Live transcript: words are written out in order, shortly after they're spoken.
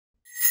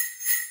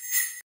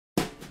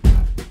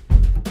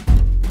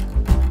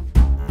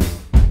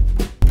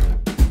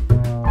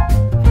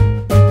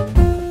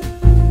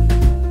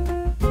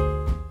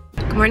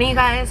morning, you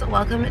guys.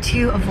 Welcome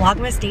to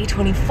Vlogmas day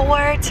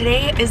 24.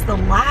 Today is the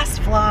last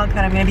vlog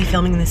that I'm going to be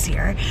filming this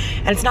year,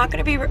 and it's not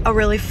going to be a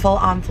really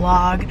full-on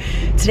vlog.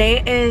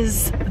 Today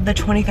is the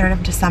 23rd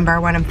of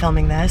December when I'm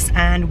filming this,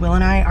 and Will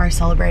and I are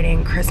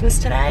celebrating Christmas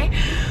today.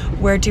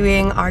 We're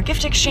doing our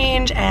gift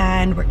exchange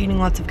and we're eating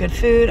lots of good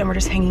food, and we're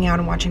just hanging out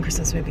and watching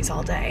Christmas movies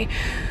all day.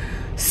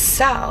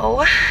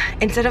 So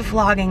instead of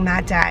vlogging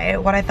that day,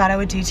 what I thought I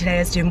would do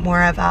today is do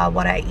more of a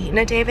what I eat in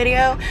a day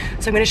video.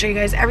 So I'm going to show you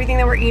guys everything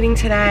that we're eating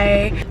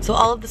today. So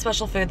all of the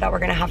special food that we're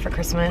going to have for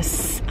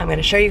Christmas, I'm going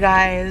to show you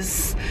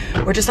guys.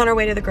 We're just on our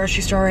way to the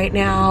grocery store right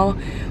now.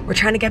 We're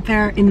trying to get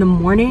there in the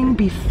morning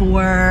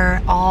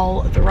before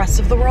all the rest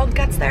of the world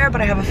gets there,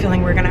 but I have a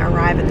feeling we're going to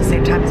arrive at the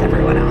same time as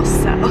everyone else.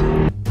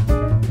 So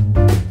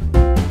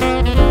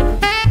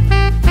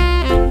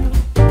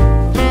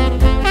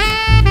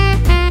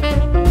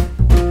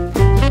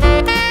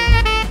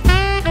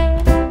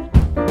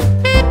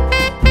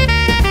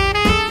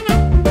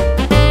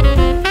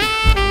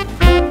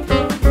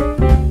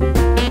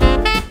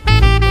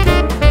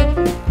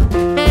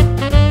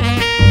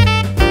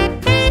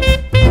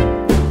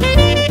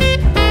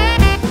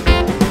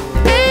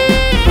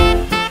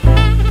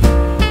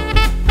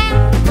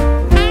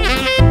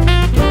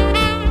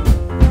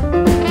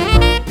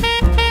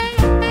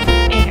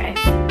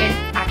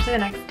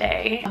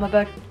I'm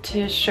about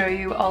to show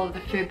you all of the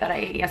food that I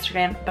ate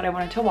yesterday, but I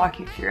wanted to walk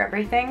you through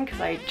everything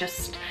because I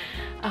just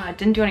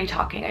didn't do any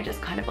talking. I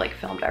just kind of like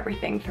filmed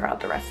everything throughout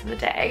the rest of the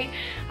day.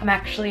 I'm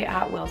actually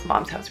at Will's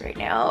mom's house right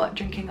now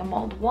drinking a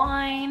mulled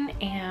wine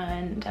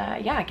and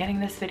yeah, getting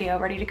this video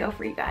ready to go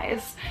for you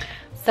guys.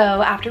 So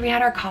after we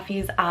had our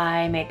coffees,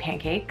 I made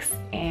pancakes,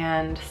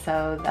 and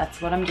so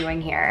that's what I'm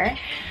doing here.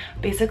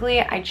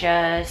 Basically, I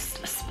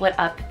just split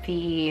up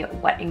the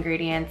wet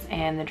ingredients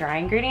and the dry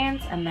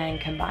ingredients and then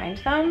combined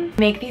them.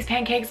 I make these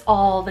pancakes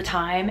all the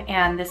time,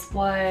 and this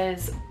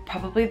was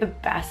probably the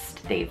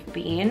best they've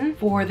been.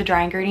 For the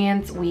dry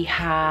ingredients, we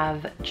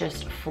have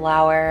just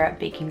flour,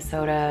 baking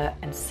soda,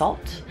 and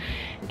salt.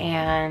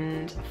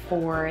 And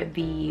for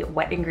the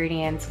wet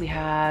ingredients, we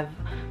have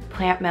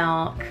plant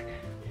milk,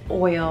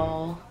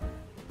 oil,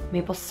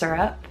 maple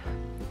syrup,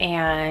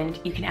 and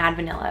you can add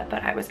vanilla,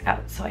 but I was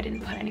out, so I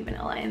didn't put any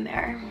vanilla in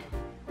there.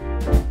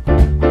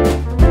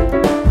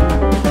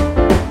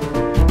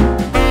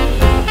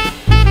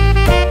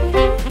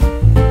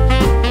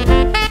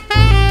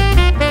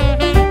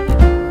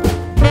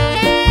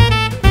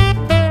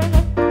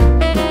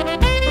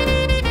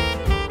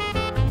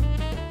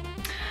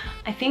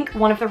 I think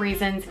one of the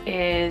reasons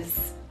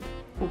is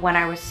when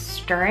I was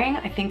stirring,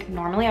 I think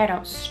normally I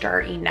don't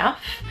stir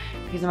enough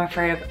because I'm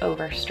afraid of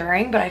over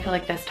stirring, but I feel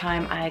like this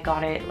time I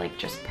got it like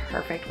just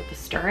perfect with the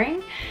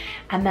stirring.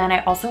 And then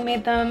I also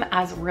made them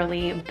as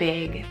really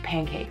big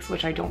pancakes,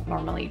 which I don't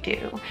normally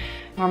do.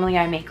 Normally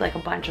I make like a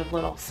bunch of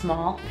little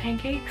small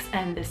pancakes,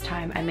 and this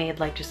time I made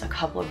like just a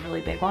couple of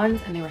really big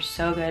ones, and they were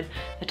so good.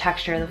 The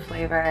texture, the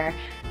flavor,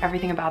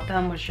 everything about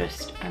them was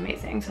just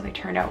amazing. So they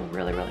turned out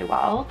really, really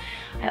well.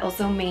 I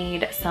also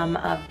made some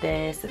of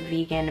this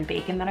vegan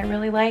bacon that I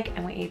really like,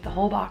 and we ate the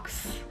whole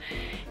box.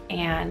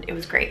 And it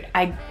was great.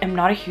 I am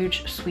not a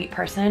huge sweet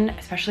person,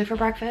 especially for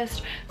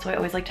breakfast, so I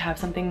always like to have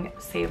something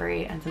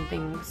savory and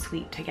something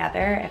sweet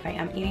together if I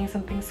am eating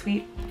something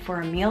sweet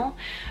for a meal.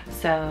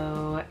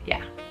 So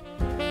yeah.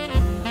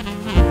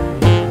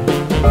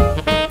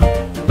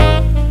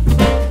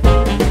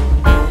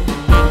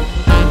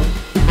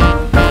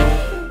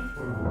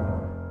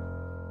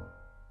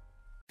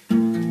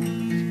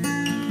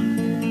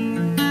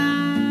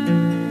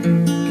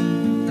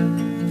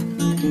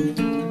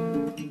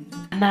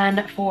 And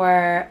then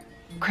for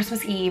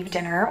Christmas Eve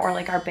dinner, or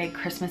like our big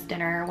Christmas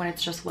dinner when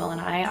it's just Will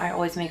and I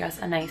always make us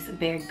a nice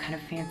big kind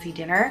of fancy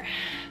dinner.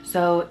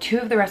 So two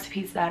of the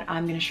recipes that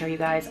I'm going to show you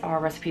guys are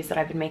recipes that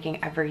I've been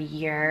making every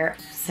year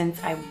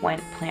since I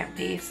went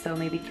plant-based, so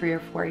maybe 3 or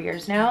 4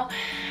 years now.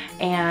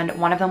 And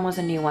one of them was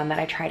a new one that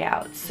I tried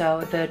out.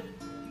 So the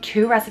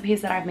two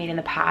recipes that I've made in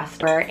the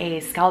past were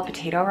a scalloped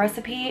potato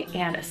recipe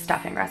and a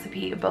stuffing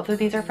recipe. Both of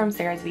these are from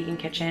Sarah's Vegan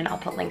Kitchen. I'll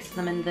put links to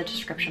them in the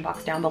description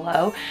box down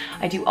below.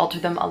 I do alter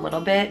them a little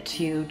bit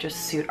to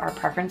just suit our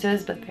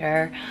preferences, but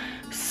they're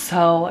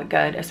so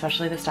good,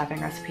 especially the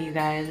stuffing recipe, you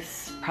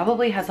guys.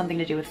 Probably has something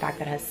to do with the fact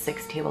that it has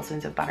 6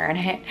 tablespoons of butter in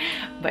it,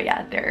 but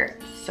yeah, they're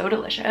so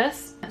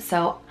delicious.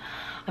 So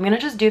I'm gonna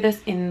just do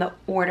this in the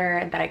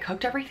order that I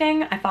cooked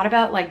everything. I thought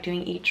about like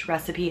doing each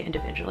recipe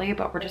individually,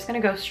 but we're just gonna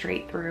go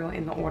straight through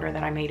in the order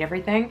that I made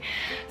everything.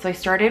 So I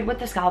started with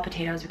the scalloped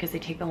potatoes because they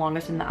take the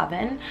longest in the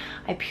oven.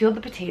 I peeled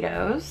the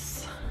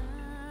potatoes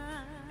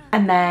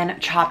and then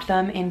chopped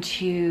them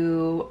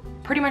into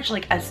pretty much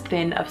like as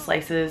thin of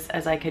slices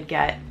as I could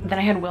get. Then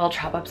I had Will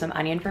chop up some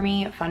onion for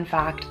me. Fun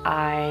fact,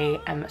 I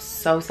am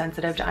so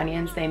sensitive to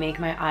onions. They make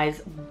my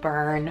eyes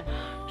burn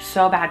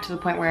so bad to the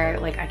point where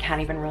like I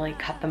can't even really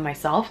cut them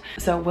myself.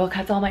 So Will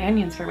cuts all my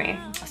onions for me.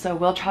 So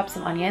Will chopped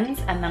some onions,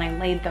 and then I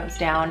laid those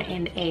down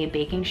in a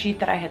baking sheet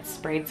that I had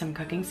sprayed some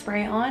cooking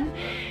spray on.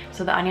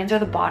 So the onions are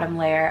the bottom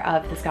layer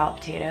of the scalloped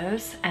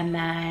potatoes, and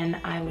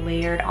then I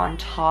layered on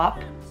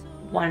top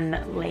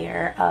 1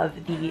 layer of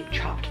the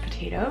chopped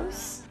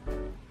potatoes.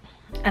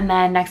 And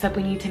then next up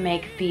we need to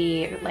make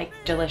the like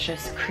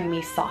delicious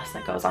creamy sauce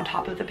that goes on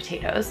top of the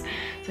potatoes.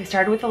 So I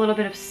started with a little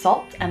bit of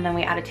salt, and then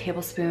we add a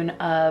tablespoon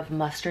of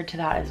mustard to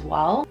that as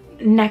well.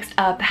 Next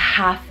up,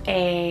 half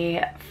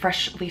a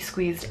freshly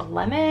squeezed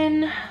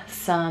lemon,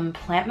 some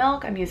plant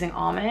milk, I'm using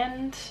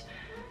almond.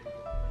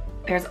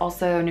 There's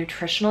also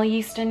nutritional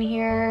yeast in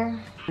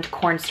here, and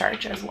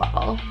cornstarch as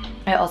well.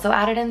 I also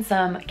added in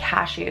some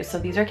cashews. So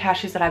these are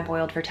cashews that I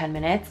boiled for 10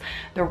 minutes.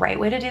 The right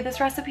way to do this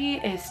recipe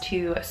is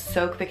to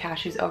soak the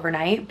cashews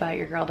overnight, but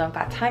your girl don't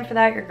got time for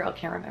that. Your girl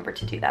can't remember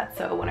to do that.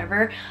 So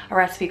whenever a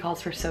recipe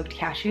calls for soaked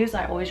cashews,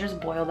 I always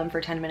just boil them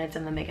for 10 minutes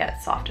and then they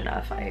get soft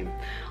enough. I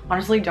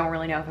honestly don't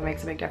really know if it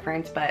makes a big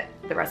difference, but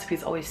the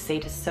recipes always say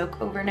to soak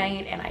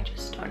overnight and I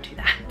just don't do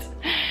that.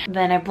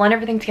 Then I blend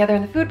everything together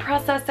in the food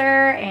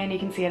processor, and you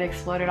can see it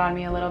exploded on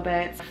me a little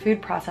bit. The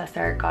food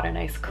processor got a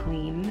nice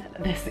clean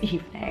this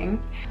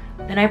evening.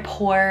 Then I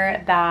pour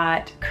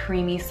that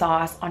creamy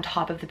sauce on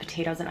top of the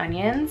potatoes and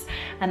onions,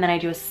 and then I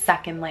do a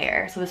second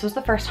layer. So this was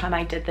the first time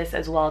I did this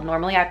as well.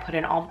 Normally I put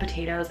in all the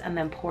potatoes and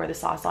then pour the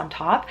sauce on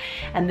top,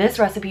 and this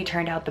recipe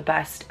turned out the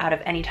best out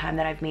of any time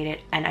that I've made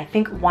it, and I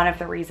think one of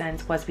the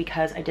reasons was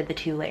because I did the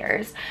 2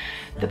 layers.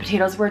 The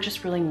potatoes were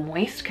just really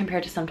moist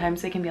compared to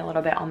sometimes they can be a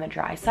little bit on the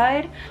dry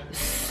side.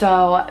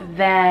 So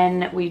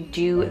then we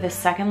do the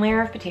second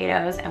layer of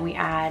potatoes and we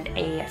add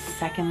a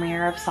second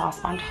layer of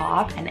sauce on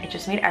top, and it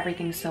just made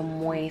everything so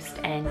moist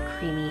and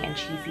creamy and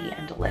cheesy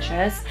and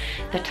delicious.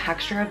 The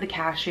texture of the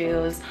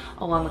cashews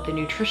along with the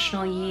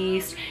nutritional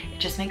yeast, it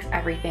just makes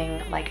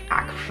everything like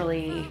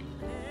actually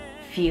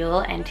feel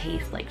and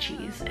taste like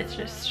cheese. It's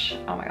just,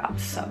 oh my god,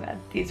 so good.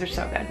 These are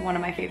so good. One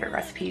of my favorite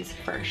recipes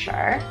for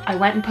sure. I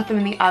went and put them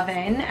in the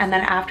oven, and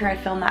then after I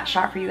filmed that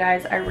shot for you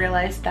guys, I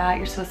realized that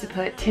you're supposed to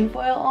put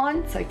tinfoil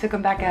on. So I took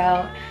them back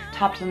out,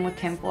 topped them with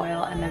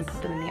tinfoil, and then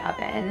put them in the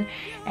oven.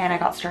 And I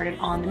got started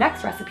on the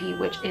next recipe,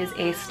 which is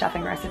a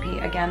stuffing recipe.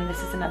 Again,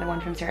 this is another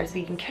one from Sarah's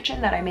Vegan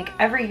Kitchen that I make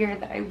every year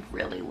that I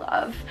really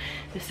love.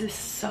 This is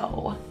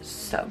so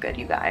good,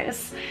 you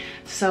guys.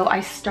 So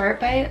I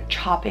start by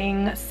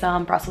chopping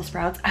some Brussels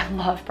sprouts. I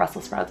love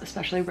Brussels sprouts,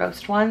 especially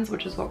roast ones,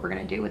 which is what we're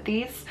gonna do with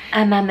these.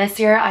 And then this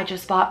year I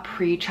just bought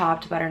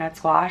pre-chopped butternut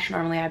squash.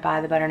 Normally I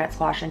buy the butternut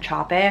squash and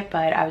chop it,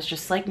 but I was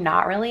just like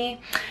not really.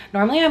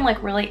 Normally I'm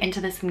like really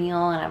into this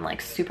meal and I'm like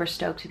super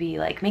stoked to be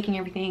like making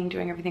everything,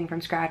 doing everything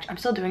from scratch. I'm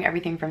still doing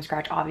everything from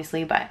scratch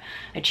obviously, but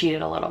I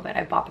cheated a little bit.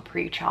 I bought the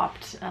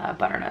pre-chopped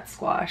butternut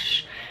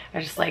squash.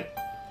 I just like,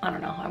 I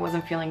don't know, I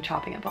wasn't feeling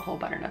chopping up a whole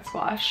butternut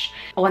squash.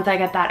 Once I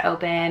get that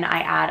open,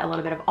 I add a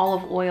little bit of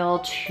olive oil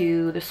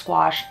to the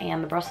squash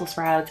and the Brussels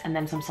sprouts, and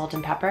then some salt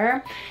and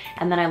pepper.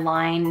 And then I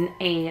line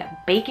a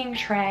baking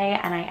tray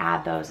and I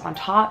add those on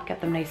top, get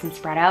them nice and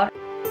spread out.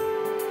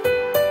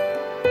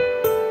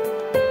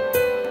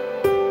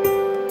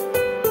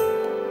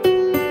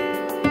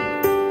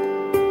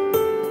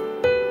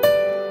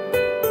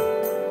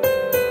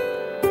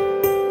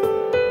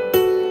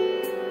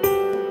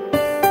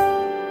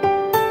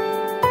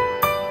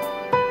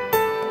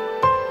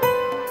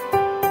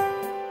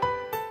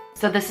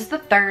 So this is the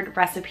third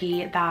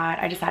recipe that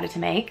I decided to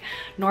make.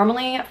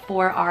 Normally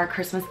for our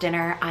Christmas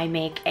dinner, I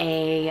make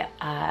a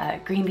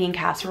green bean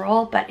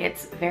casserole, but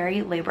it's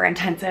very labor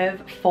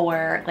intensive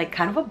for like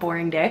kind of a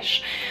boring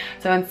dish.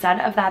 So instead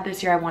of that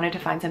this year, I wanted to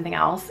find something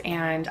else,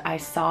 and I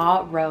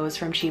saw Rose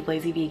from Cheap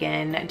Lazy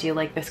Vegan do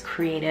like this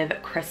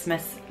creative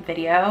Christmas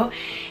video,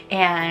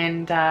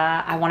 and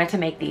I wanted to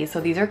make these.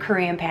 So these are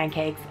Korean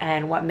pancakes,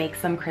 and what makes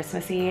them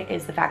Christmassy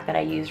is the fact that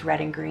I use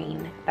red and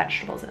green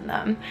vegetables in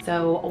them.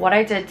 So what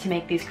I did to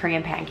make these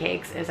Korean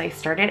pancakes is I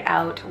started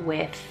out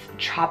with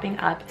chopping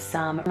up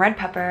some red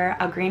pepper,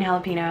 a green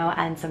jalapeno,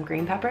 and some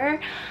green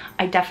pepper.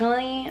 I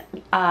definitely,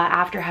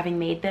 after having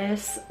made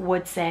this,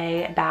 would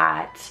say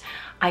that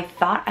I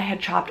thought I had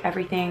chopped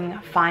everything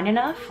fine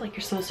enough. Like,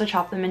 you're supposed to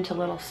chop them into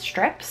little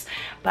strips,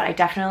 but I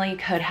definitely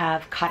could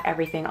have cut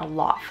everything a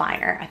lot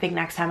finer. I think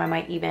next time I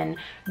might even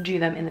do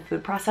them in the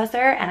food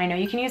processor. And I know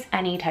you can use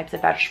any types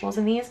of vegetables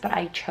in these, but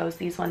I chose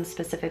these ones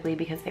specifically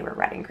because they were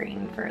red and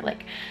green for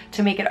like,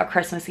 to make it a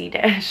Christmassy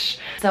dish.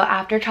 So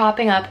after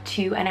chopping up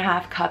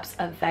 2.5 cups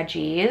of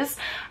veggies,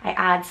 I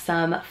add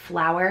some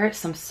flour,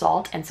 some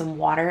salt, and some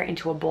water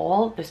into a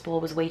bowl. This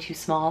bowl was way too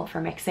small for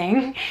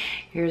mixing.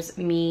 Here's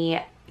me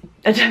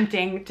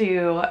attempting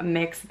to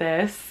mix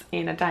this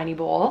in a tiny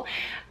bowl.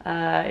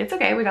 It's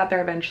okay, we got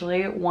there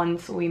eventually.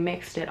 Once we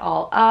mixed it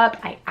all up,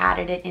 I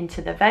added it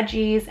into the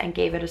veggies and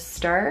gave it a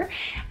stir,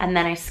 and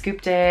then I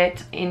scooped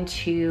it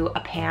into a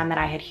pan that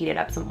I had heated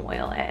up some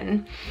oil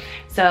in.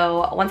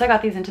 So once I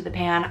got these into the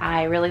pan,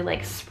 I really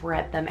like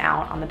spread them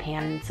out on the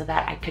pan so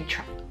that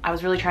I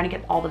was really trying to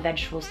get all the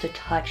vegetables to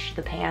touch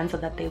the pan so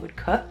that they would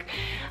cook,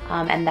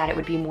 and that it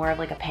would be more of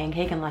like a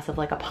pancake and less of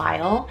like a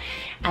pile.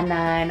 And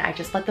then I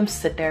just let them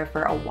sit there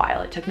for a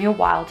while. It took me a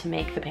while to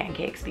make the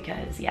pancakes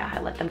because, yeah,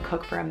 I let them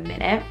cook for a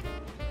minute.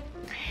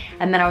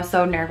 And then I was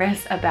so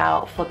nervous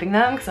about flipping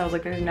them because I was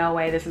like, there's no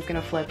way this is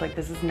gonna flip, like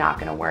this is not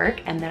gonna work.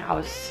 And then I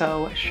was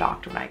so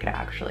shocked when I could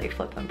actually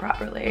flip them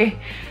properly.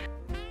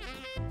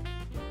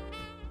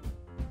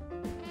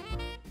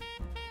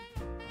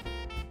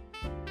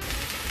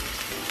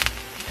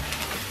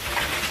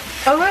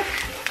 Oh look,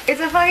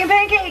 it's a fucking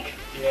pancake!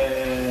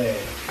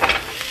 Yay!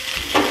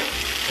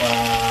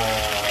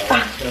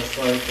 Wow, just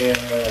like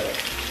it.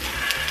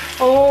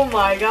 Oh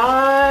my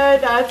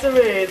god, that's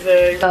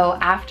amazing. So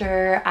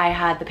after I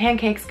had the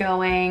pancakes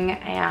going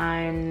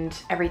and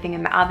everything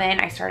in the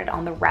oven, I started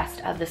on the rest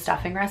of the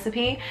stuffing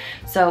recipe.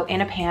 So in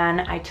a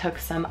pan, I took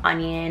some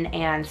onion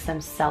and some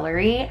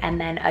celery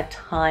and then a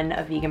ton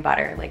of vegan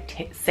butter,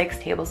 like 6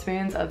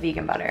 tablespoons of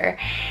vegan butter.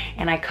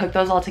 And I cooked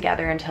those all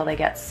together until they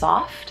get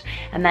soft.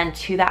 And then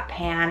to that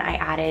pan, I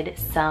added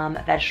some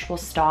vegetable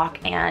stock,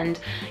 and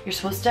you're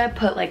supposed to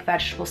put like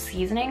vegetable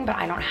seasoning, but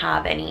I don't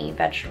have any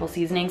vegetable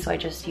seasoning, so I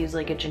just use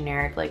like a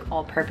generic like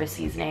all-purpose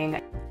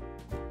seasoning.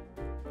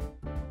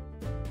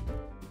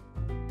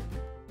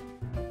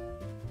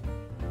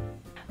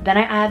 Then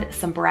I add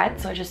some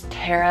bread, so I just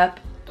tear up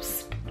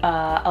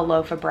a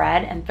loaf of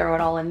bread and throw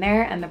it all in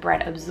there, and the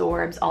bread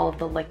absorbs all of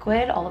the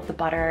liquid, all of the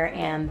butter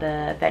and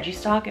the veggie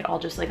stock. It all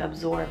just like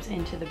absorbs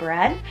into the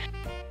bread.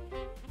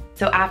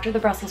 So after the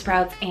Brussels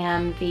sprouts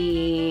and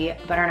the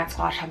butternut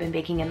squash have been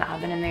baking in the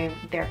oven and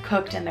they're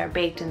cooked and they're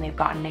baked and they've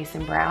gotten nice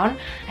and brown,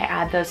 I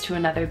add those to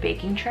another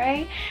baking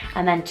tray.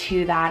 And then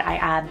to that I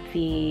add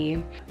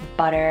the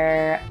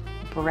butter,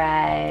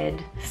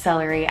 bread,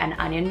 celery, and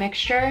onion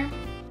mixture.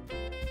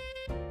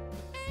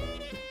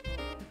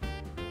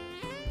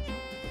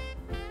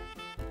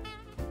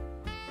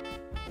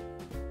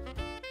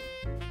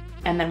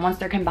 And then once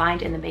they're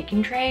combined in the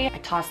baking tray, I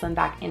toss them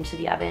back into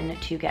the oven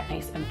to get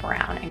nice and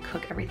brown and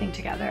cook everything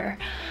together.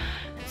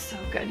 It's so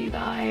good, you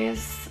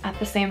guys. At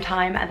the same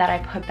time that I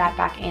put that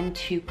back in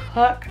to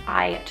cook,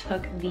 I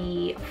took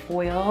the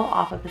foil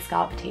off of the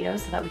scalloped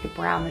potatoes so that we could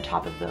brown the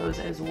top of those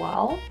as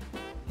well.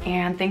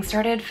 And things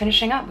started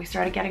finishing up. We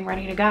started getting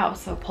ready to go.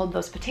 So pulled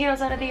those potatoes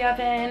out of the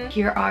oven.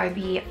 Here are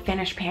the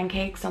finished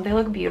pancakes. Don't they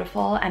look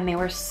beautiful? And they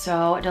were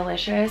so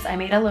delicious. I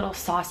made a little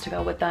sauce to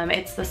go with them.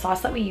 It's the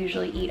sauce that we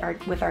usually eat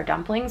with our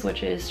dumplings,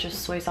 which is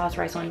just soy sauce,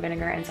 rice wine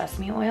vinegar, and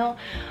sesame oil.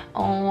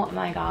 Oh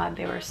my god,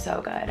 they were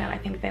so good. And I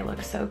think they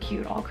look so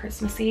cute, all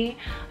Christmassy.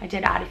 I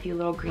did add a few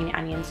little green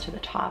onions to the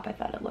top. I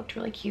thought it looked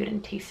really cute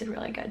and tasted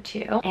really good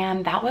too.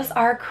 And that was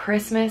our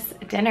Christmas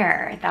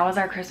dinner. That was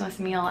our Christmas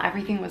meal.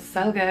 Everything was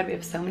so good. We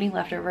have so many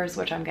leftovers,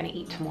 which I'm gonna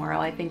eat tomorrow,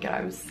 I think, and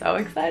I'm so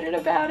excited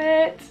about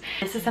it.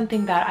 This is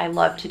something that I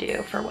love to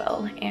do for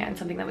Will and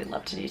something that we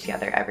love to do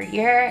together every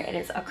year. It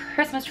is a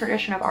Christmas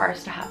tradition of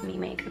ours to have me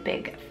make a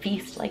big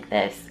feast like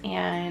this,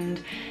 and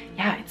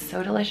yeah, it's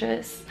so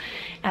delicious.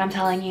 And I'm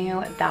telling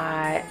you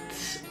that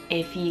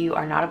if you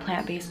are not a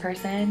plant-based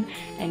person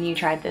and you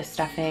tried this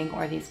stuffing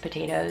or these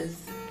potatoes,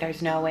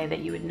 there's no way that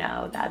you would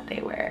know that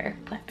they were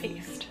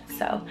plant-based.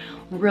 So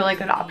really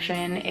good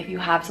option if you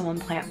have someone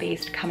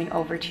plant-based coming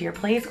over to your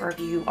place, or if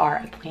you are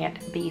a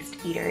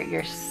plant-based eater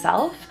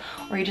yourself,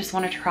 or you just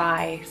want to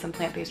try some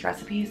plant-based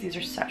recipes. These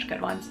are such good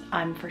ones.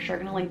 I'm for sure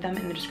gonna link them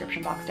in the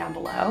description box down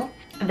below.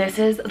 This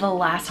is the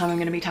last time I'm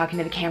gonna be talking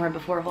to the camera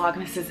before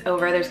Vlogmas is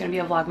over. There's gonna be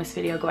a Vlogmas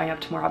video going up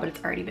tomorrow, but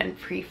it's already been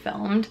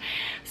pre-filmed.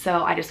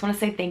 So I just wanna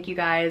say thank you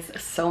guys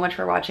so much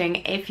for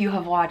watching. If you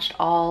have watched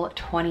all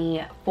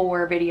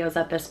 24 videos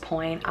at this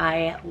point,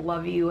 I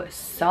love you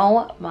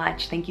so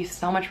much. Thank you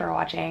so much for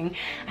watching.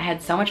 I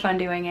had so much fun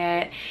doing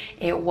it.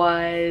 It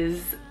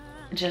was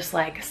just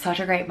like such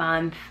a great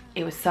month.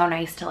 It was so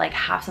nice to like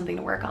have something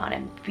to work on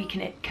and be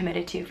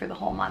committed to for the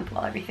whole month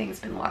while everything's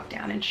been locked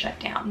down and shut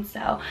down.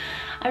 So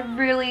I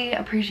really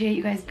appreciate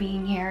you guys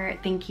being here.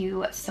 Thank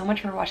you so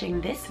much for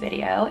watching this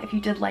video. If you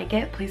did like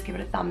it, please give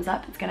it a thumbs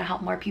up. It's gonna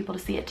help more people to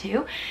see it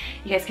too.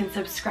 You guys can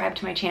subscribe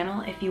to my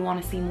channel if you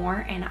want to see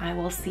more, and I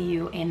will see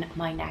you in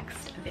my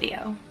next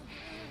video.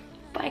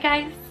 Bye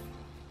guys.